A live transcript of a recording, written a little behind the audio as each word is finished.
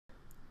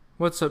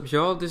What's up,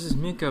 y'all? This is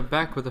Mika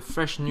back with a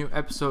fresh new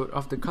episode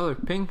of The Color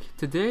Pink.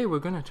 Today we're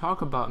going to talk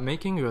about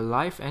making your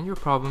life and your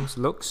problems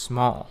look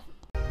small.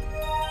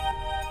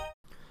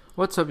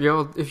 What's up,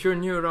 y'all? If you're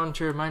new around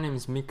here, my name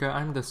is Mika.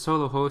 I'm the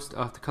solo host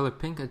of The Color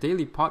Pink, a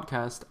daily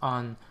podcast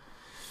on...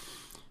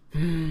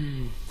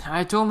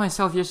 I told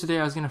myself yesterday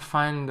I was going to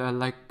find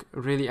a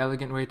really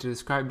elegant way to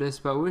describe this,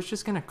 but we're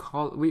just going to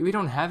call... We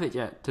don't have it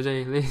yet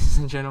today, ladies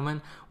and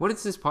gentlemen. What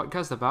is this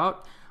podcast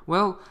about?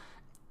 Well,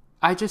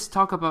 I just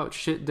talk about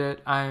shit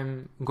that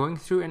I'm going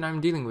through and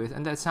I'm dealing with,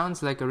 and that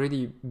sounds like a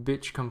really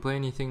bitch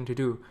complainy thing to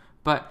do,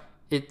 but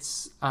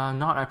it's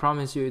not, I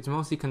promise you. It's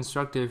mostly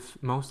constructive,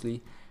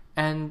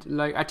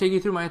 and I take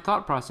you through my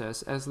thought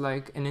process as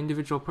an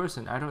individual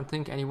person. I don't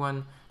think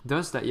anyone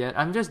does that yet.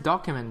 I'm just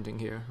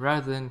documenting here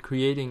rather than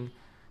creating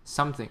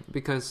something,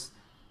 because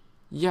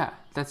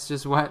that's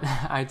just what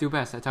I do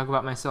best. I talk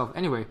about myself.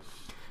 Anyway,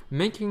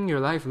 making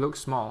your life look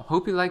small.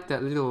 Hope you like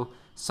that little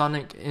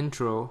Sonic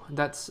intro.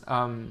 That's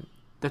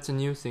a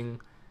new thing.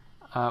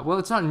 Well,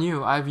 it's not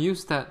new. I've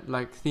used that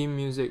theme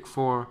music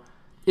for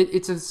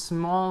it's a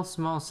small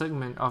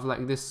segment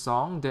of this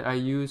song that I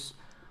use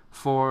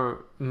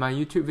for my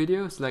YouTube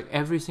videos.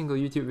 Every single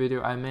YouTube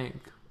video I make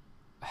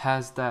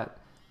has that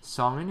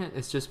song in it.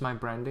 It's just my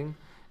branding,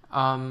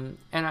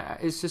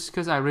 it's just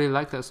because I really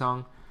like that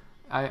song.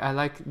 I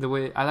like the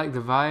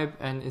vibe,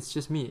 and it's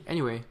just me.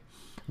 Anyway,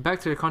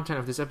 back to the content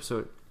of this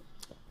episode.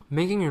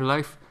 Making your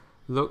life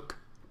look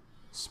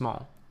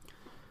small.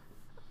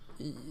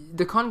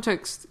 The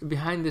context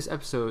behind this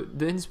episode,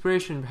 the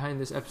inspiration behind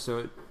this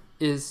episode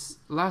is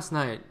last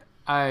night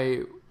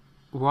I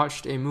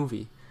watched a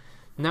movie.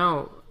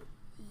 Now,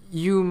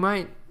 you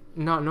might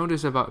not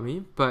notice about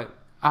me, but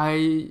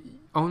I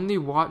only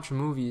watch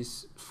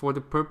movies for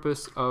the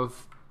purpose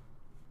of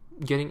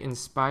getting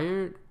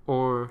inspired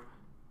or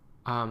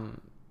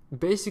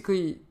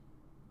basically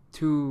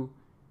to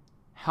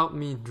help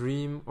me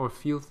dream or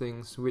feel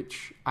things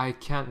which I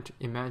can't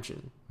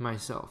imagine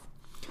myself.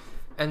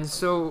 And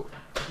so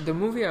the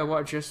movie I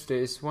watched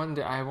yesterday is one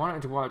that I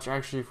wanted to watch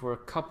actually for a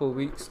couple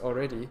weeks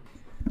already,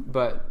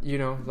 but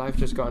life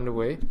just got in the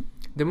way.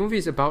 The movie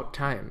is About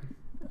Time.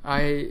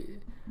 I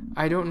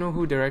don't know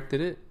who directed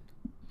it,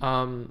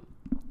 but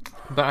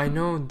I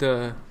know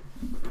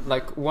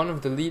one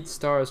of the lead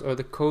stars or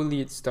the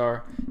co-lead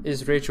star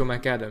is Rachel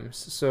McAdams.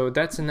 So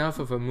that's enough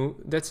of a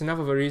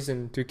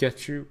reason to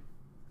get you.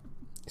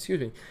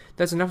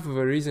 That's enough of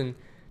a reason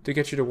to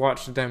get you to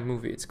watch the damn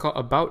movie. It's called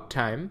About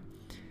Time,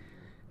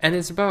 and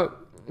it's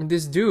about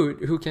this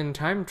dude who can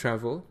time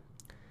travel,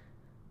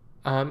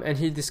 and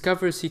he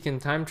discovers he can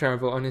time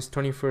travel on his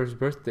 21st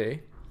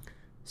birthday.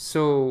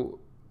 So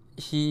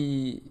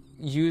he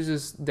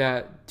uses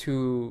that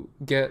to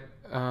get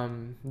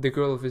the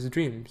girl of his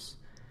dreams,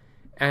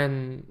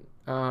 and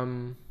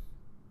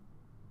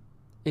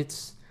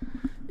it's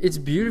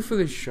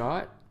beautifully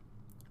shot.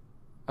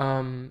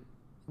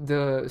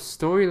 The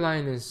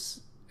storyline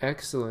is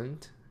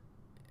excellent,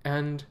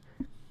 and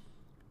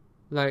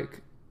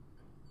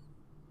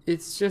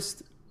it's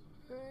just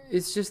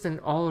an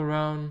all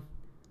around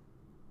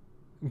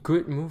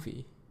good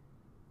movie.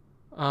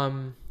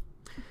 And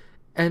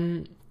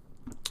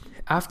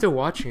after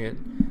watching it,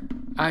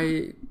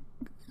 I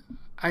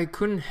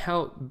couldn't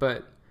help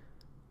but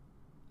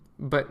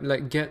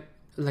get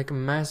a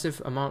massive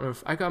amount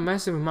of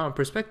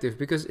perspective,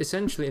 because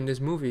essentially in this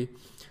movie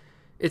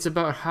it's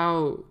about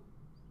how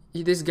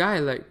this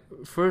guy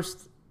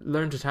first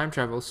learned to time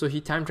travel. So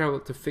he time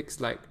traveled to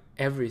fix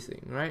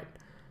everything, right?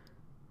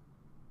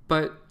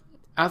 But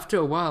after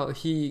a while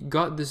he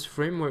got this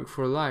framework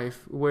for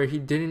life where he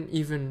didn't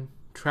even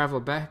travel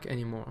back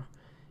anymore,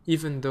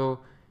 even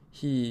though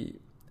he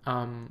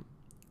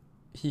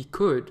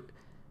could,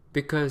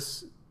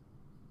 because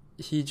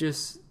he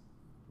just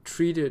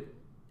treated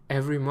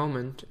every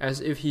moment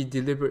as if he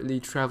deliberately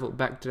traveled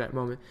back to that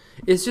moment.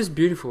 It's just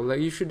beautiful.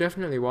 You should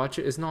definitely watch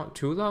it. It's not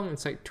too long.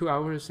 It's 2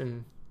 hours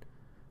and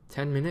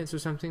 10 minutes or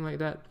something like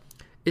that.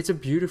 It's a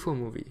beautiful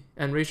movie,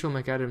 and Rachel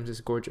McAdams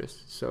is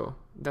gorgeous, so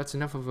that's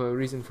enough of a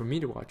reason for me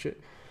to watch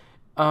it.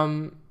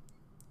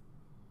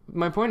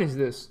 My point is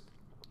this: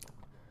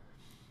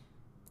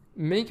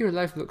 make your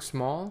life look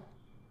small,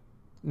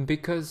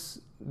 because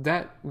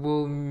that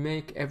will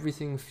make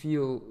everything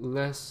feel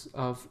less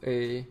of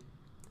a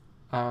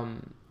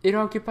it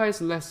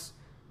occupies less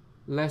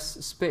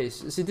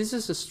space. See, this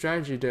is a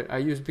strategy that I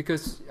use,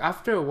 because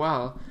after a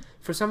while,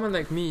 for someone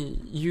like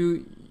me,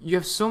 you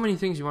have so many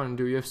things you want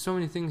to do, you have so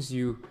many things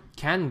you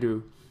can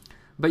do,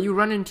 but you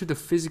run into the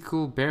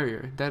physical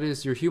barrier that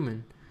is you're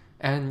human,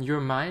 and your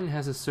mind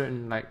has a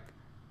certain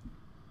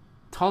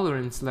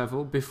tolerance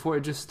level before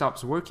it just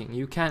stops working.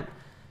 You can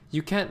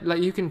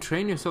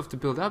train yourself to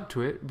build up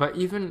to it, but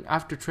even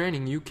after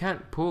training you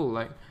can't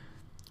pull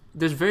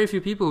there's very few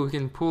people who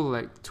can pull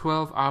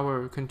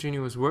 12-hour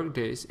continuous work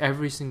days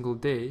every single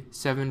day,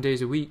 7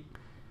 days a week,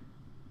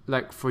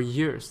 for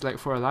years,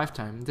 for a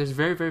lifetime. There's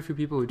very, very few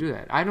people who do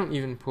that. I don't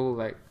even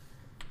pull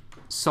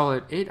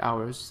solid 8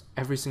 hours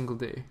every single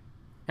day,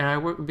 and I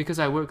work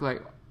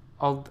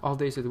all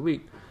days of the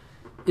week.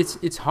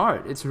 it's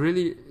hard. It's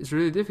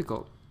really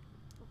difficult.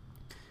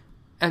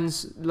 And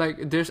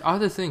like there's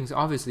other things,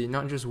 obviously,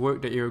 not just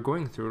work that you're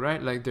going through,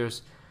 right? Like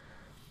there's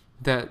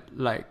that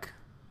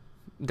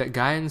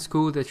guy in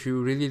school that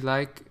you really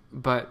like,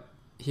 but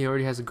he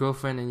already has a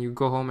girlfriend, and you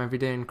go home every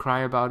day and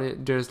cry about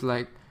it. There's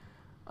like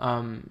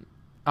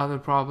other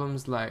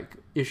problems, like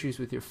issues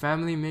with your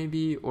family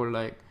maybe, or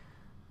like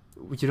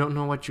you don't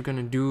know what you're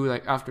gonna do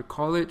like after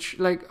college,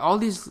 like all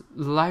these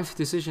life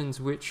decisions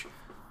which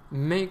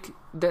make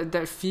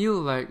that feel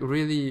like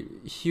really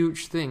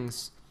huge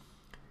things.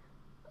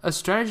 A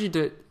strategy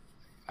that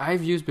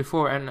I've used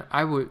before, and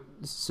I would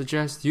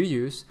suggest you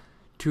use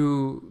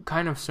to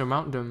kind of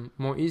surmount them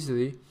more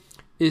easily,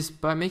 is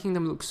by making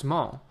them look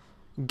small.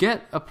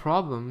 Get a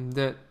problem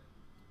that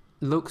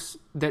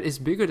is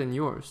bigger than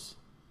yours.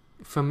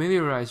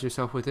 Familiarize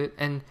yourself with it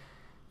and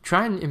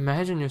try and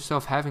imagine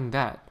yourself having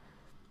that.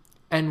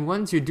 And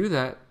once you do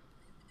that,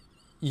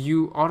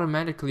 you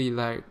automatically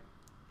like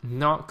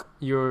knock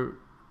your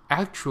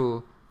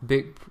actual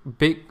big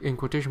in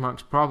quotation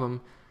marks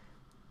problem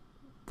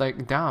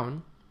like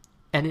down,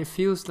 and it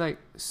feels like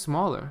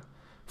smaller.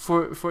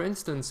 For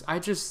instance,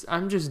 I'm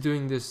just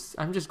doing this.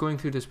 I'm just going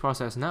through this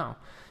process now.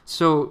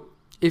 So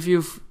if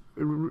you've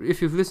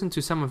listened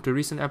to some of the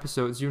recent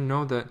episodes, you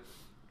know that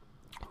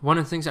one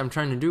of the things I'm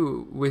trying to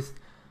do with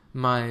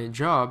my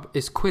job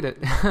is quit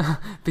it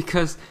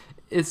because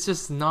it's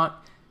just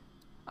not.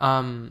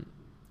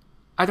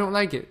 I don't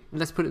like it.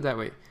 Let's put it that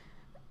way.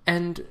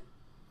 And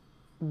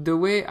the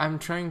way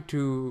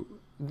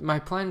my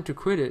plan to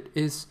quit it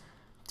is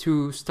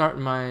to start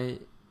my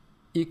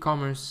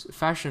e-commerce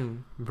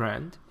fashion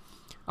brand,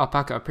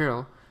 Alpaca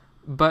Apparel.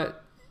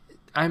 But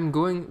I'm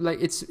going like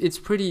it's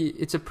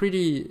a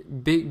pretty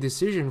big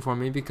decision for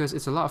me because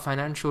it's a lot of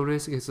financial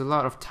risk, it's a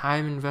lot of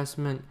time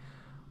investment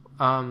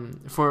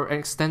for an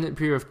extended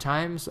period of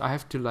time. So I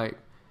have to like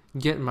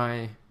get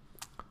my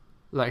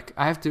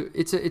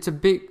it's a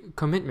big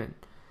commitment.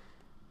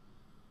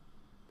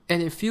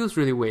 And it feels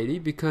really weighty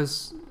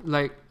because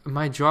like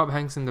my job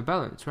hangs in the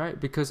balance, right?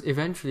 Because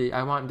eventually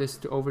I want this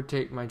to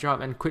overtake my job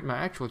and quit my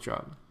actual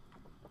job.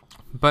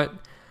 But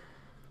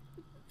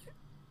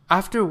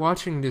after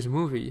watching this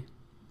movie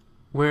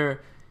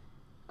where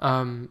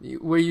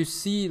you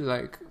see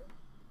like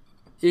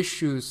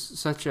issues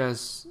such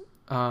as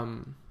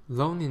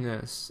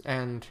loneliness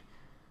and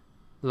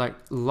like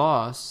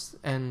loss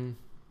and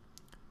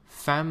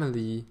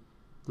family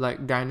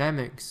like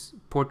dynamics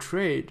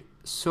portrayed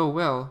so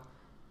well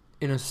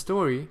in a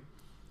story,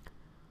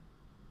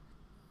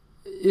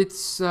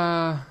 it's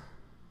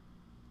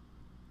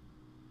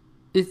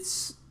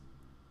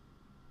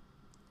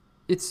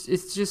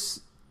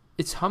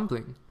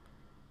humbling.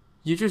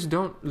 You just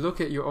don't look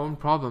at your own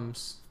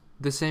problems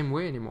the same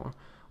way anymore.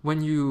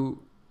 When you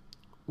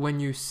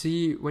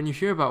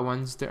hear about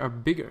ones that are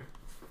bigger,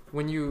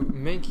 when you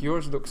make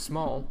yours look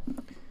small,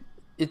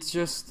 it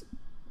just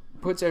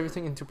puts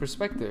everything into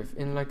perspective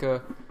in like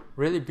a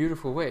really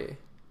beautiful way.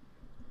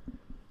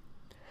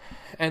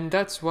 And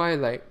that's why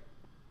like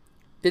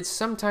it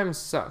sometimes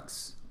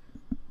sucks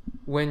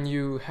when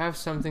you have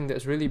something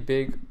that's really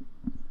big,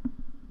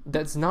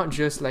 that's not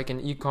just like an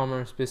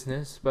e-commerce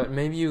business, but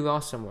maybe you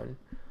lost someone,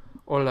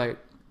 or like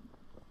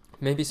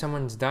maybe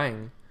someone's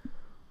dying,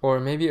 or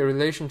maybe a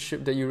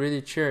relationship that you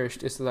really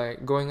cherished is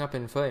like going up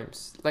in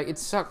flames. Like it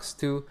sucks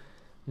to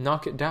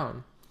knock it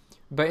down,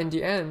 but in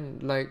the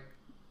end, like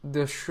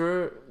the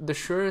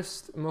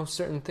surest, most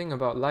certain thing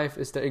about life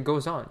is that it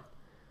goes on,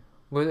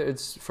 whether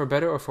it's for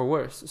better or for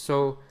worse.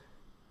 So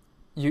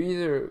you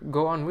either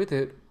go on with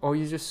it or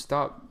you just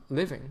stop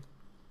living,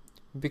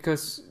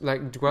 because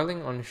like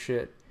dwelling on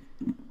shit,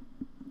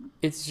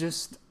 it's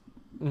just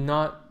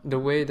not the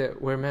way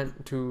that we're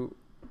meant to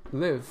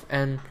live.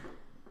 And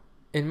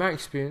in my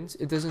experience,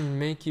 it doesn't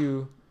make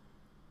you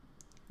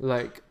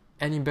like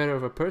any better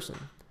of a person.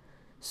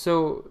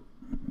 So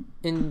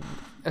in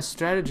a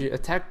strategy, a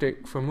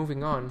tactic for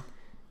moving on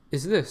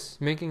is this: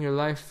 making your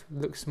life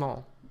look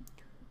small.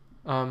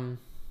 And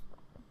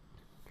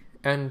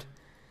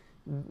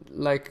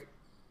like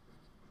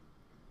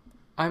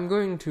I'm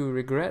going to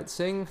regret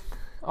saying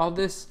all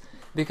this,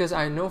 because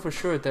I know for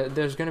sure that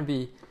there's going to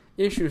be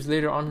issues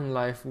later on in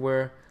life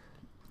where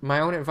my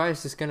own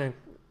advice is going to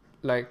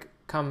like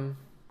come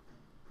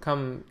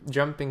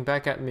jumping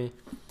back at me,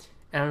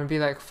 and I'm going to be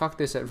like, fuck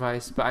this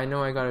advice, but I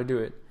know I got to do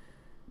it.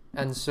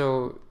 And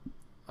so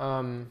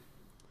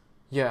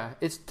yeah,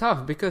 it's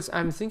tough because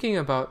I'm thinking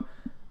about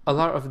a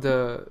lot of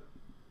the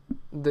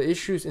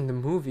issues in the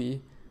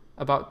movie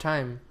about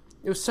time.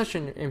 It was such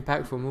an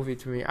impactful movie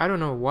to me. I don't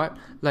know what,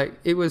 like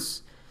it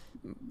was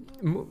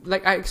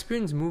like I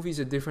experience movies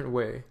a different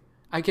way.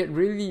 I get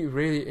really,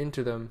 really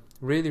into them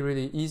really,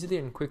 really easily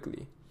and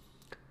quickly,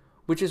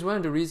 which is one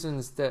of the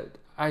reasons that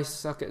I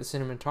suck at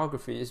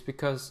cinematography, is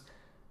because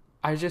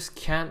I just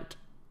can't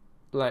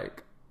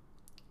like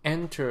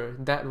enter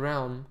that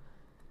realm.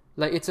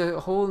 Like it's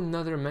a whole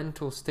nother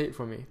mental state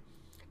for me,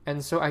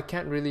 and so I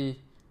can't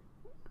really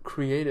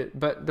create it.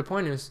 But the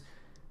point is,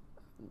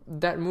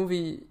 that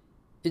movie,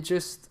 it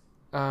just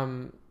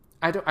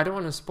I don't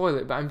want to spoil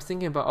it, but I'm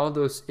thinking about all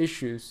those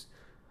issues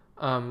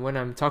when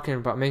I'm talking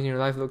about making your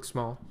life look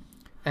small,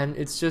 and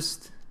it's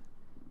just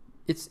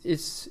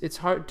it's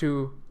hard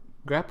to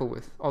grapple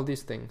with all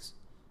these things.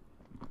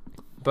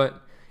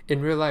 But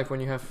in real life, when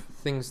you have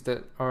things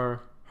that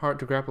are hard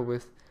to grapple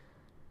with,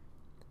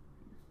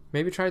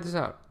 maybe try this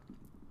out.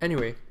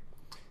 Anyway,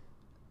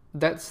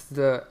 that's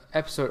the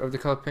episode of The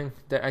Color Pink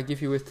that I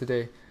give you with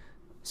today.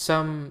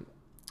 Some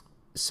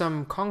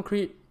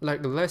concrete,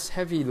 like less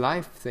heavy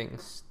life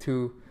things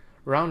to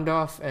round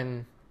off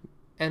and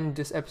end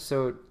this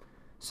episode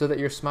so that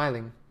you're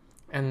smiling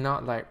and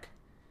not like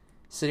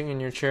sitting in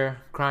your chair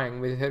crying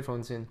with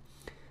headphones in.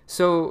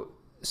 So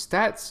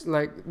stats,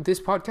 like this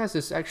podcast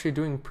is actually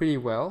doing pretty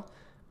well.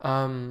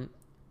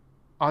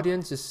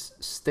 Audience is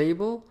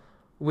stable,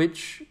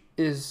 which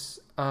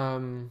is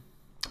I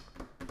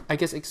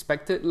guess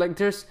expected. Like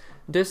there's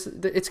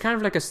it's kind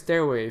of like a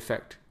stairway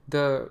effect.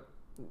 The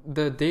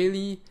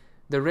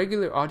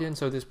regular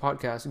audience of this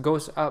podcast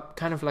goes up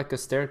kind of like a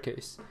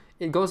staircase.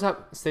 It goes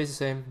up, stays the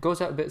same,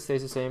 goes up a bit,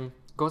 stays the same,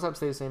 goes up,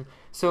 stays the same.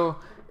 So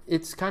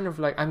it's kind of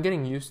like I'm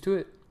getting used to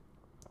it,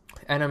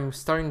 and I'm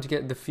starting to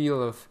get the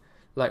feel of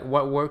like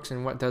what works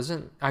and what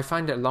doesn't. I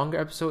find that longer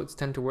episodes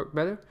tend to work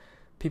better.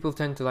 People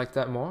tend to like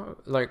that more,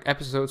 like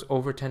episodes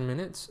over 10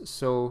 minutes.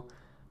 So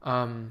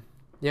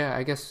yeah,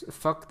 I guess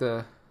fuck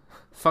the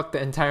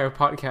entire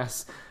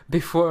podcast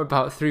before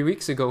about 3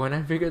 weeks ago when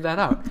I figured that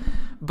out.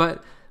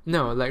 But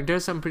no, like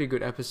there's some pretty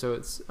good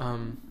episodes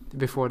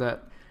before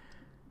that.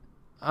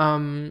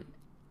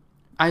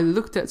 I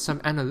looked at some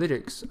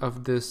analytics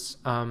of this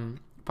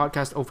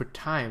podcast over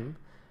time,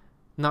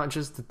 not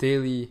just the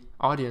daily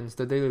audience,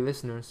 the daily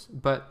listeners,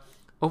 but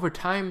over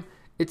time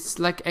it's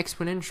like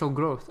exponential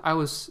growth. I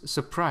was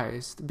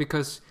surprised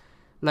because,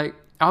 like,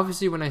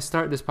 obviously when I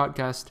started this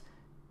podcast,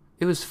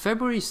 it was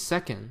February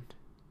 2nd.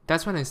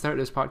 That's when I started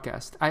this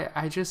podcast.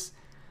 I just,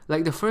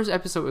 like, the first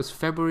episode was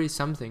February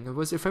something.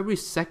 Was it February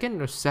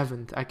 2nd or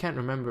 7th? I can't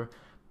remember.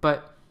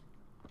 But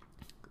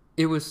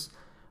it was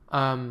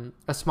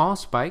a small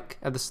spike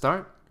at the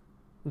start,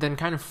 then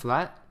kind of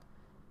flat,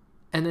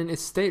 and then it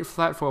stayed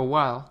flat for a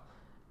while,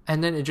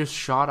 and then it just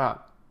shot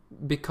up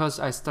because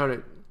I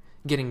started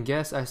getting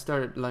guests. I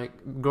started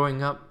like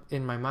growing up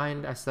in my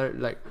mind. I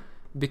started like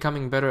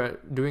becoming better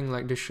at doing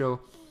like this show,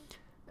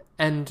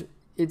 and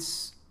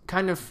it's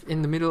kind of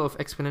in the middle of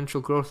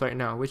exponential growth right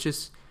now, which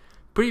is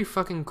pretty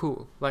fucking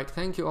cool. Like,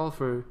 thank you all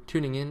for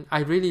tuning in. I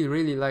really,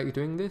 really like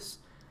doing this.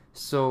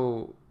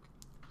 So,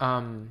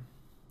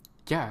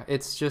 yeah,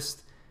 it's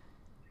just,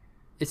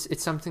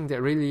 it's something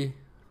that really,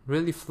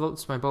 really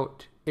floats my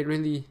boat. It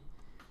really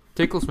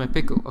tickles my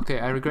pickle. Okay,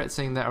 I regret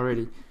saying that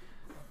already.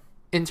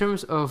 In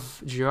terms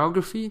of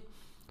geography,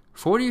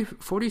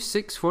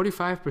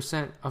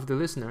 45% of the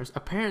listeners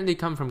apparently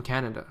come from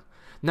Canada.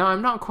 Now,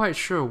 I'm not quite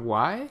sure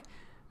why.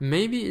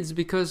 Maybe it's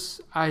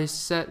because I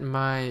set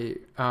my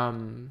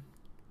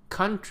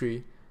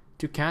country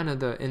to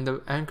Canada in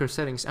the anchor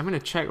settings. I'm going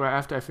to check right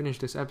after I finish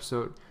this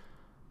episode,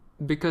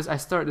 because I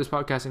started this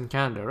podcast in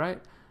Canada, right?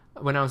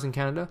 When I was in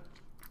Canada.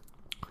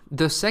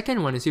 The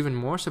second one is even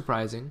more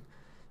surprising.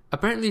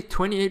 Apparently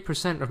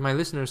 28% of my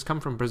listeners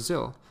come from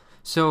Brazil.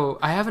 So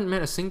I haven't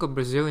met a single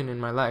Brazilian in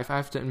my life. I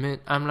have to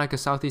admit, I'm like a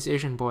Southeast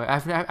Asian boy.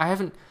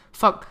 The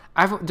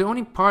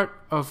only part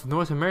of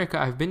North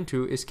America I've been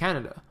to is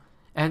Canada.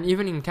 And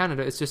even in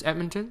Canada, it's just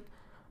Edmonton.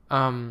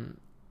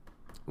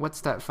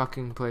 What's that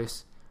fucking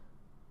place?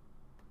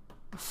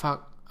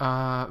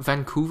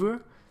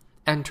 Vancouver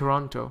and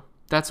Toronto.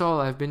 That's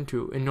all I've been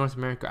to in North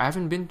America. I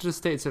haven't been to the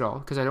States at all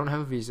because I don't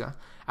have a visa.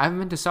 I haven't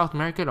been to South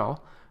America at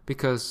all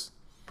because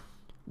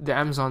the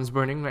Amazon's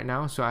burning right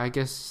now. So I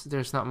guess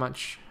there's not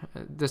much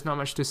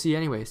to see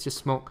anyway. It's just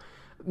smoke.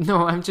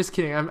 No, I'm just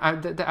kidding. I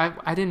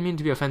didn't mean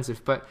to be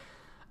offensive, but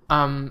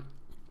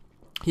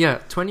yeah,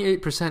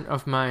 28%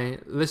 of my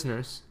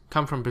listeners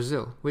come from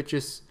Brazil, which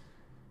is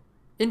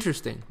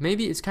interesting.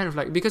 Maybe it's kind of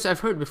like, because I've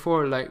heard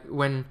before, like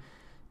when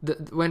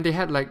they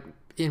had like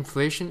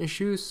inflation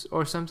issues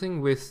or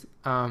something with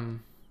I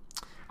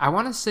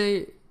want to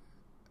say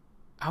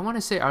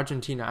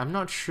Argentina. I'm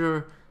not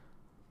sure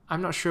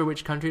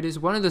which country it is.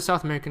 One of the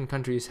South American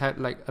countries had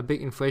like a big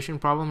inflation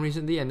problem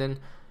recently, and then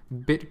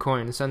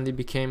Bitcoin suddenly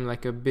became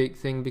like a big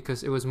thing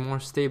because it was more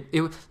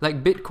stable.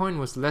 Like Bitcoin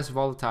was less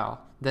volatile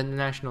than the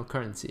national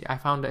currency. I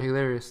found that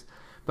hilarious.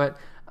 But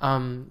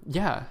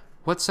yeah,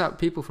 what's up,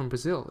 people from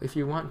Brazil? If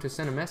you want to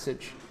send a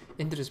message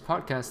into this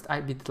podcast,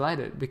 I'd be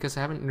delighted, because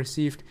I haven't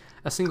received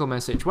a single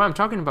message. What I'm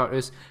talking about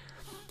is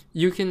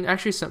you can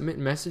actually submit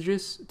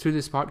messages to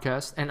this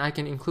podcast, and I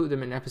can include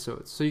them in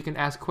episodes. So you can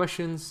ask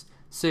questions,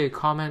 say a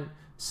comment,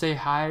 say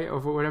hi, or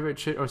whatever it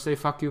should, or say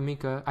fuck you,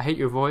 Mika, I hate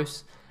your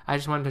voice. I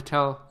just wanted to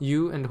tell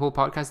you and the whole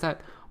podcast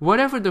that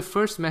whatever the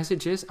first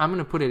message is, I'm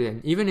going to put it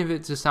in. Even if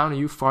it's the sound of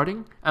you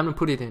farting, I'm going to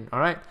put it in,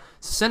 alright?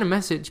 So send a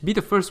message, be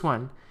the first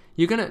one.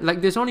 You're going to,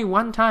 like, there's only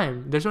one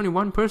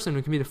person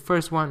who can be the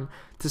first one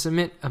to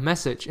submit a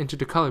message into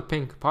the Color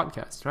Pink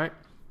podcast, right?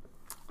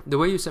 The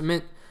way you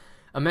submit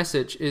a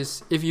message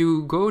is if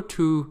you go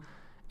to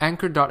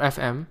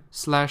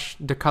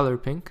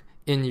anchor.fm/thecolorpink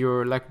in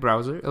your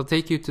browser. It'll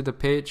take you to the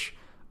page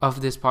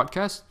of this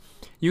podcast.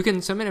 You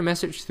can submit a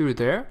message through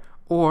there,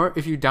 or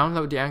if you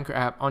download the Anchor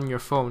app on your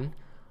phone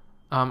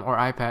or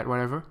iPad,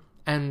 whatever,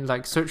 and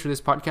search for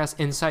this podcast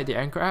inside the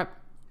Anchor app,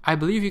 I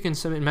believe you can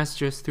submit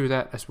messages through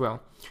that as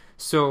well.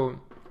 So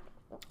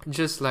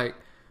just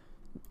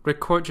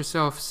record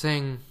yourself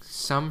saying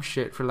some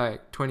shit for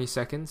 20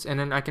 seconds, and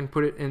then I can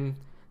put it in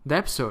the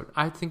episode.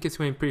 I think it's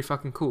going to be pretty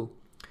fucking cool.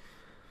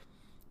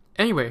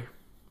 Anyway,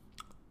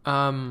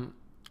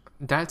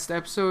 that's the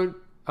episode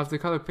of The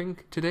Color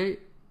Pink today.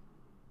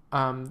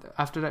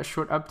 After that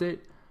short update,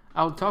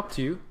 I'll talk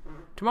to you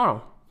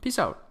tomorrow. Peace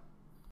out.